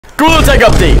Gorilla Tag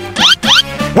update.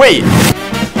 Wait,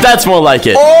 that's more like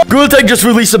it. Gorilla Tag just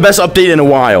released the best update in a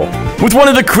while, with one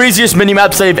of the craziest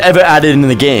mini-maps they've ever added in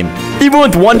the game, even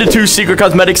with 1 to 2 secret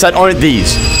cosmetics that aren't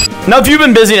these. Now, if you've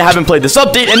been busy and haven't played this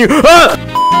update, and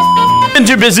been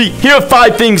too busy, here are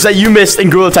 5 things that you missed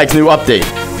in Gorilla Tag's new update.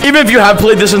 Even if you have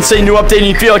played this insane new update and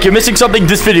you feel like you're missing something,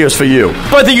 this video is for you.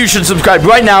 But I think you should subscribe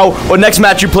right now, or next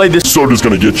match you play, this sword is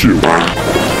gonna get you.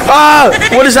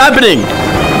 What is happening?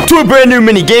 To a brand new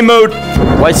mini game mode.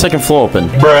 Why is second floor open?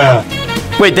 Bruh.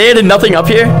 Wait, they added nothing up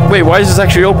here? Wait, why is this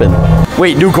actually open?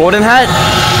 Wait, new golden hat?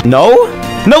 No?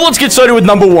 Now let's get started with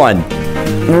number 1.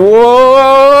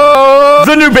 Whoa!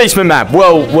 The new basement map.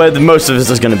 Well, where most of this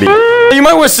is gonna be. You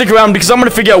might want to stick around because I'm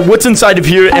gonna figure out what's inside of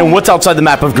here and what's outside the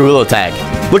map of Gorilla Tag.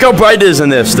 Look how bright it is in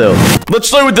there still. Let's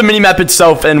start with the mini-map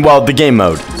itself and, well, the game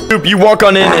mode. You walk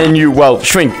on in and you, well,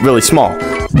 shrink really small.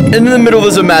 And in the middle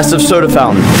there's a massive soda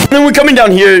fountain. And then when coming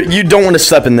down here, you don't want to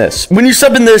step in this. When you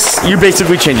step in this, you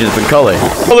basically change a different color.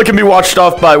 Color can be watched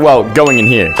off by, well, going in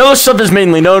here. Now this stuff is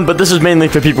mainly known, but this is mainly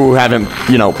for people who haven't,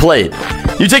 you know, played.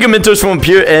 You take a Mentos from up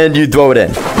here and you throw it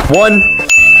in. 1,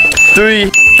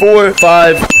 3, 4,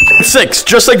 5, 6,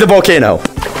 just like the volcano.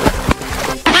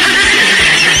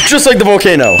 Just like the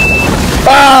volcano.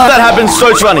 That happens,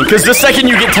 starts running, because the second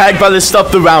you get tagged by this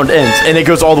stuff, the round ends, and it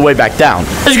goes all the way back down.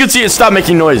 As you can see, it stopped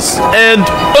making noise. And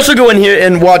also go in here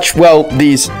and watch, well,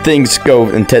 these things go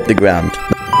and hit the ground.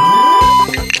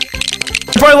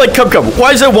 Probably like Cub.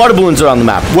 Why is there water balloons around the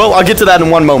map? Well, I'll get to that in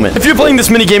one moment. If you're playing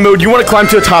this mini game mode, you want to climb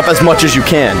to the top as much as you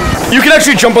can. You can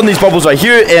actually jump on these bubbles right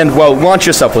here and, well, launch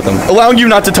yourself with them, allowing you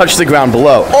not to touch the ground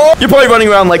below. You're probably running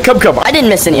around like Cub. I didn't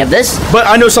miss any of this. But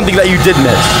I know something that you did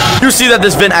miss. You see that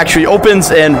this vent actually opens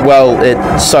and, well, it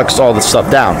sucks all the stuff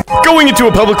down. Going into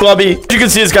a public lobby, you can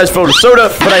see this guy's filled with soda,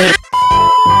 but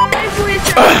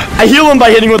I heal him by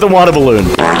hitting with a water balloon.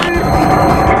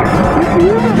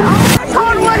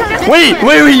 Wait,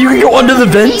 you can go under the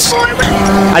vents?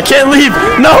 I can't leave.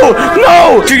 No!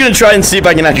 You're gonna try and see if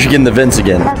I can actually get in the vents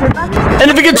again. And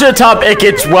if it gets to the top, it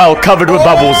gets, well, covered with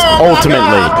bubbles,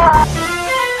 ultimately.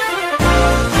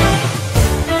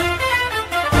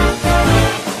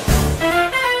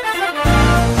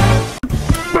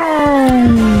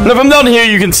 Now from down here,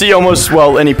 you can see almost,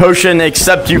 well, any potion,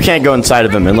 except you can't go inside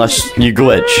of them unless you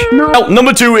glitch. Now,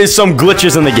 number 2 is some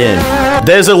glitches in the game.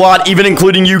 There's a lot, even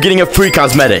including you getting a free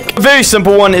cosmetic. A very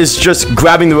simple one is just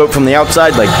grabbing the rope from the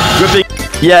outside, like gripping.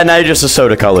 Yeah, now you're just a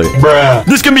soda color. Bruh.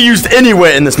 This can be used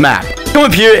anywhere in this map. Come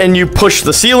up here and you push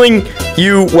the ceiling,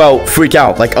 you, well, freak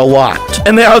out, like a lot.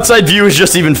 And the outside view is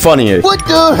just even funnier. What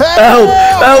the hell?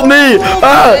 Help me!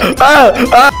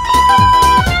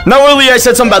 Now earlier I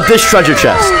said something about this treasure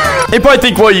chest. They probably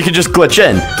think, well, you can just glitch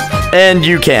in. And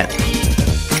you can't.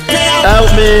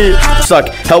 Help me. Stuck.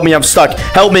 Help me, I'm stuck.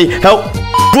 Help me. Help.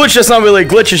 Glitch, that's not really a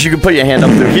glitch, is you can put your hand up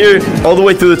through here, all the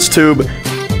way through its tube.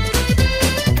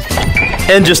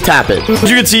 And just tap it. As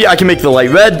you can see, I can make the light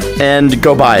red and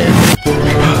go by it.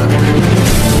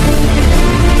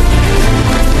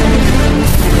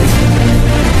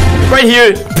 Right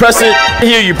here, press it.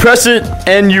 Here, you press it,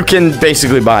 and you can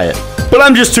basically buy it. But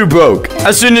I'm just too broke.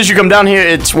 As soon as you come down here,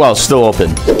 it's, well, still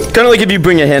open. Kind of like if you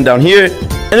bring your hand down here,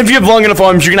 and if you have long enough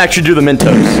arms, you can actually do the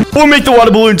Mentos. Or make the water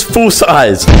balloons full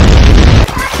size.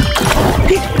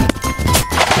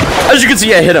 As you can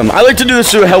see, I hit him. I like to do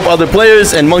this to help other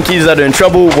players and monkeys that are in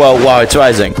trouble while it's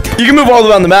rising. You can move all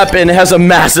around the map, and it has a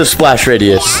massive splash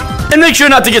radius. And make sure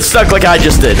not to get stuck like I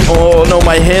just did. Oh, no,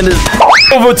 my hand is...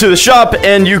 Over to the shop,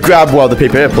 and you grab, well, the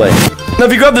paper airplane. Now,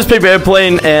 if you grab this paper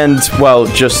airplane and, well,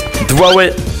 just throw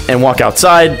it and walk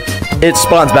outside, it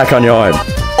spawns back on your arm.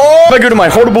 If I go to my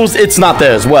holdables, it's not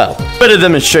there as well. Better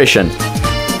demonstration.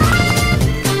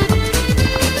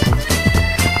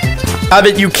 Have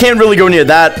it, you can't really go near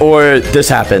that, or this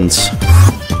happens.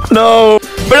 No.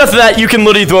 But after that, you can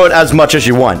literally throw it as much as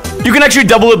you want. You can actually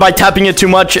double it by tapping it too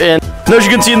much, and as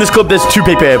you can see in this clip, there's 2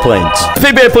 paper airplanes. The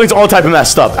paper airplanes are all type of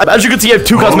messed up. As you can see, I have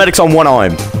 2 cosmetics on one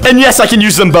arm. And yes, I can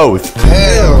use them both.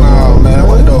 Hell no, man.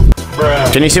 What the?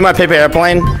 Bruh. Can you see my paper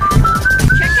airplane? Check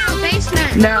out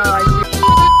basement. No.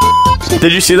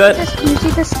 Did you see that? Can you see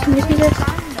this? Can you see this?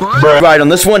 Bruh. Right on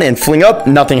this one and fling up,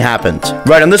 nothing happens.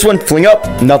 Right on this one, fling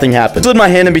up, nothing happens. Slid my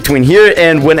hand in between here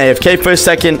and went AFK for a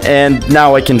second, and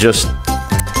now I can just...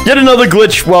 Yet another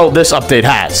glitch, well, this update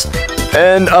has.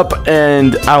 And up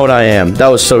and out I am. That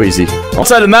was so easy.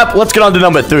 Outside the map, let's get on to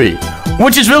number 3,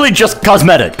 which is really just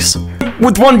cosmetics.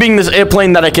 With one being this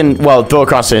airplane that I can, well, throw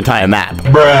across the entire map.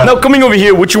 Bruh. Now, coming over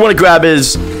here, what you want to grab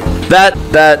is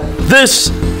this.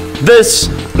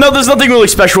 No, there's nothing really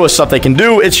special with stuff they can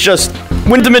do. It's just,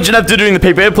 when Dimension after doing the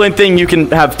paper airplane thing, you can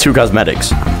have 2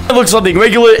 cosmetics. It looks something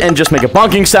regular and just make a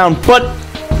bonking sound, but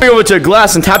going over to a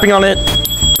glass and tapping on it.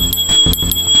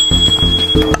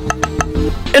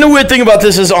 And a weird thing about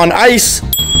this is on ice.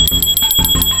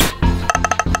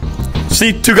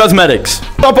 See, 2 cosmetics.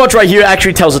 Stopwatch right here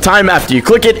actually tells the time after you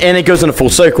click it, and it goes in a full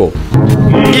circle.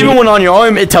 Even when on your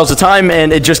arm, it tells the time,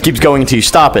 and it just keeps going until you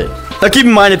stop it. Now keep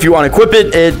in mind, if you want to equip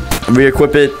it,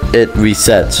 re-equip it, it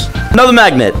resets. Another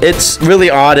magnet. It's really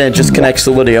odd, and it just connects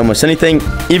to literally almost anything.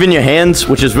 Even your hands,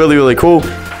 which is really, really cool.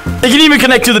 It can even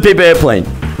connect to the paper airplane.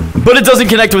 But it doesn't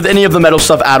connect with any of the metal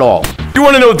stuff at all. If you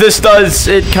want to know what this does,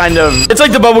 it's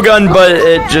like the bubble gun, but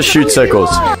it just shoots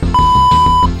circles.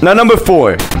 Now, number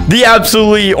 4, the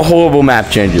absolutely horrible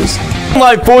map changes.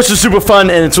 Live Force is super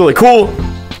fun, and it's really cool.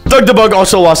 Doug the Bug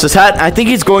also lost his hat. I think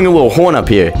he's going a little horn up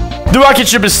here. The rocket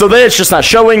ship is still there, it's just not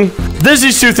showing. There's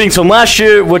these 2 things from last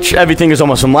year, which everything is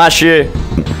almost from last year.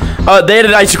 They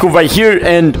added icicle right here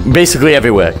and basically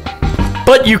everywhere.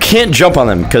 But you can't jump on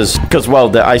them, because well,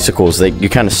 the icicles, you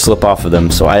kind of slip off of them,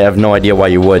 so I have no idea why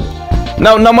you would.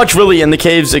 No, not much really in the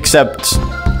caves, except...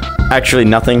 actually,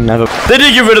 nothing. Never. They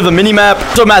did get rid of the mini-map.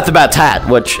 So Matt the Bat's hat,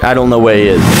 which I don't know where he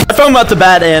is. I found Matt the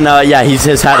Bat, and yeah,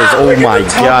 his hat is, oh my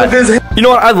god. You know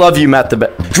what? I love you, Matt the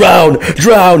Bat. Drown!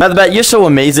 Matt the Bat, you're so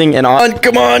amazing and on.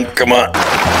 Come on.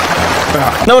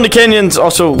 No, in the canyons,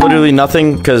 also literally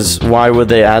nothing, because why would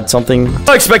they add something? I'm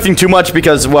not expecting too much,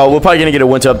 because, well, we're probably going to get a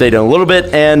winter update in a little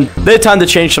bit, and they had time to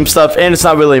change some stuff, and it's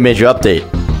not really a major update.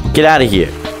 Get out of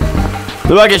here.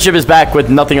 The rocket ship is back with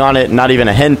nothing on it, not even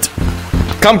a hint.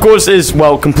 Comp course is,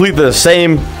 well, completely the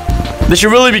same. This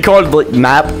should really be called, like,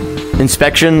 map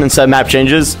inspection instead of map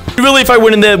changes. Really, if I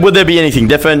went in there, would there be anything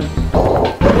different?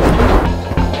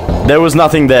 There was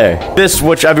nothing there. This,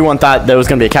 which everyone thought there was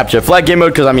going to be a capture flag game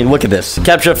mode, because, I mean, look at this.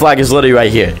 Capture flag is literally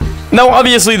right here. Now,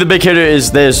 obviously, the big hitter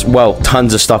is there's, well,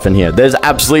 tons of stuff in here. There's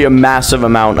absolutely a massive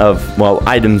amount of, well,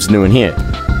 items new in here.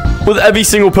 With every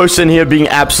single poster in here being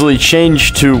absolutely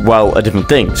changed to, well, a different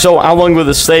thing. So, how long will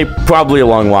this stay? Probably a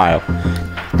long while.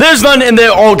 There's none, and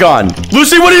they're all gone.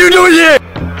 Lucy, what are you doing here?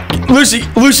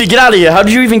 Lucy, get out of here. How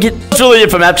did you even get... That's really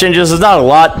it for map changes. There's not a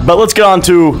lot, but let's get on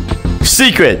to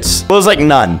secrets. Well, there's like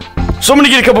none. So I'm going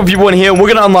to get a couple people in here, and we're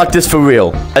going to unlock this for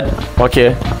real. Walk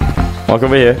here. Walk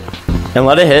over here. And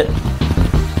let it hit.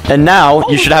 And now,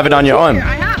 you should have it on your arm.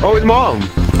 Oh, it's Mom.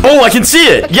 Oh, I can see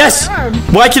it. Yes.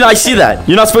 Why can I see that?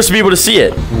 You're not supposed to be able to see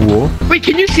it. What? Wait,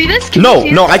 can you see this? No,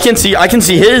 I can't see. I can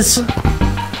see his.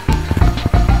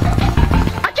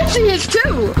 I can see his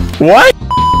too. What?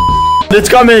 It's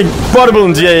coming. Water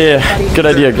balloons. Yeah. Good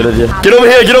idea. Get over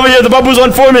here. The bubbles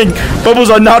aren't forming. Bubbles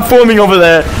are not forming over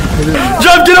there.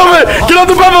 Jump, get over it. Get on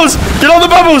the bubbles. Get on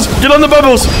the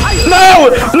bubbles. No.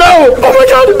 Oh my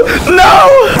god.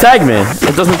 No. Tag me.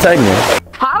 It doesn't tag me.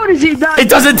 How does he die? It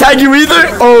doesn't tag you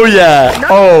either? Oh, yeah. No.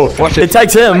 Oh, Watch it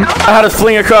tags him. I had to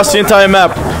fling across the entire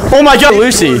map. Oh my god,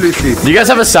 Lucy. Do you guys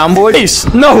have a soundboard? Chase.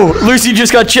 No, Lucy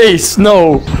just got chased.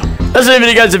 No. That's the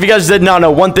video, guys. If you guys did not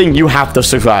know one thing, you have to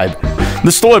subscribe.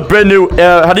 The store, brand new.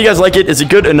 How do you guys like it? Is it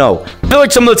good or no? I feel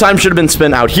like some of the time should have been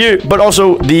spent out here, but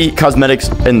also the cosmetics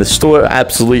in the store,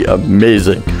 absolutely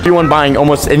amazing. Everyone buying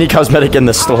almost any cosmetic in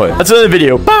the store. That's another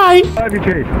video. Bye. Revive you,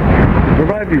 Chase.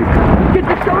 Revive you. Get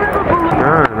the store of a balloon.